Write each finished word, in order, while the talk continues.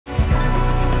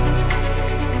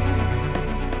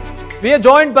We are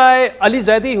joined by Ali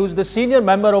Zaidi, who's the senior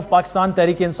member of Pakistan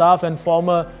Tehreek-e-Insaf and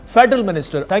former federal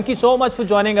minister. Thank you so much for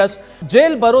joining us.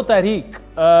 Jail Bharo Tehreek,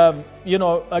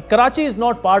 Karachi is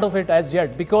not part of it as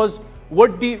yet, because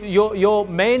your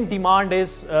main demand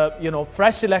is,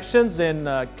 fresh elections in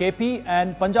KP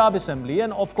and Punjab Assembly,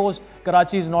 and of course,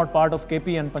 Karachi is not part of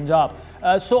KP and Punjab.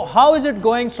 So how is it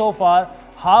going so far?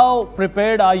 How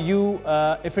prepared are you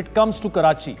if it comes to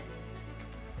Karachi?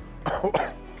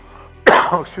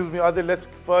 Excuse me, Adil, let's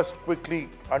first quickly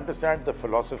understand the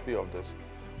philosophy of this.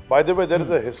 By the way, there is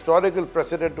a historical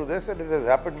precedent to this, and it has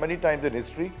happened many times in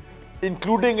history,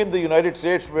 including in the United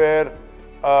States, where,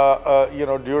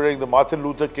 during the Martin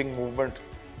Luther King movement,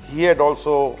 he had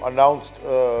also announced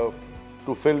to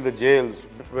fill the jails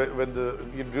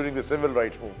during the civil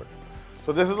rights movement.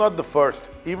 So this is not the first.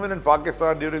 Even in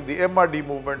Pakistan, during the MRD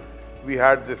movement, we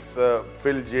had this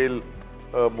fill jail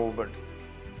movement.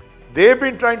 They've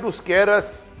been trying to scare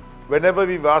us whenever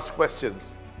we've asked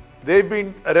questions. They've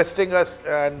been arresting us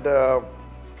and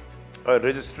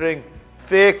registering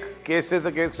fake cases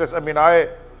against us. I mean, I'm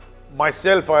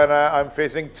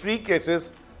facing 3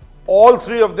 cases. All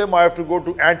 3 of them I have to go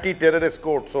to anti-terrorist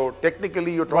court. So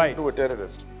technically you're talking to a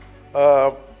terrorist.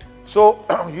 So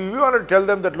you want to tell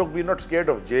them that, look, we're not scared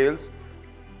of jails.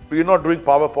 We're not doing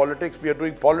power politics. We are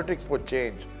doing politics for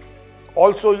change.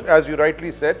 Also, as you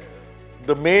rightly said,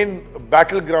 the main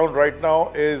battleground right now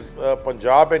is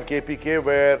Punjab and KPK,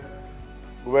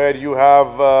 where you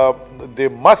have, they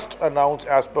must announce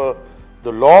as per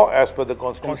the law, as per the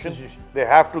constitution. They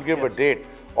have to give a date.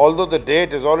 Although the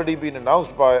date has already been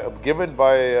announced given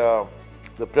by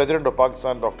the President of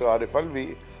Pakistan, Dr. Arif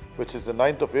Alvi, which is the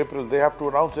 9th of April, they have to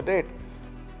announce a date.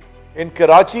 In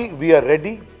Karachi, we are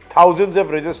ready. Thousands have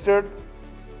registered.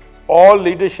 All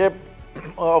leadership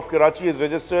of Karachi is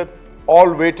registered,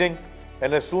 all waiting.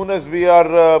 And as soon as we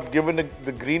are given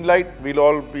the green light, we'll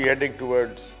all be heading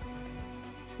towards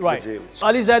the jails.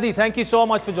 Ali Zaidi, thank you so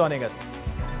much for joining us.